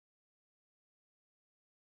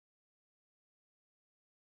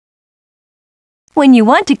When you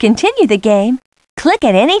want to continue the game, click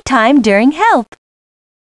at any time during Help.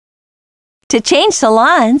 To change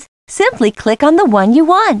salons, simply click on the one you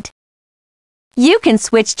want. You can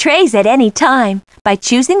switch trays at any time by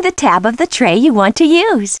choosing the tab of the tray you want to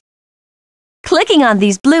use. Clicking on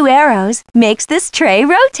these blue arrows makes this tray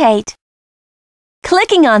rotate.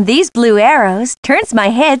 Clicking on these blue arrows turns my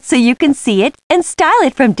head so you can see it and style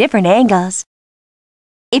it from different angles.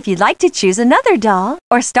 If you'd like to choose another doll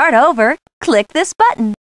or start over, click this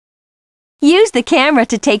button. Use the camera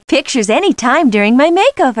to take pictures anytime during my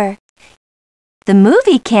makeover. The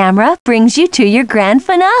movie camera brings you to your grand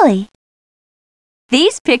finale.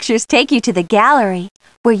 These pictures take you to the gallery,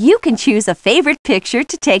 where you can choose a favorite picture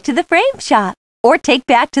to take to the frame shop or take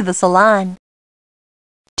back to the salon.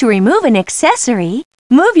 To remove an accessory,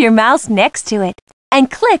 move your mouse next to it and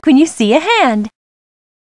click when you see a hand.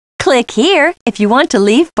 Click here if you want to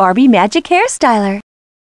leave Barbie Magic Hairstyler.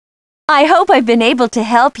 I hope I've been able to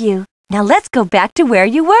help you. Now let's go back to where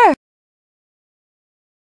you were.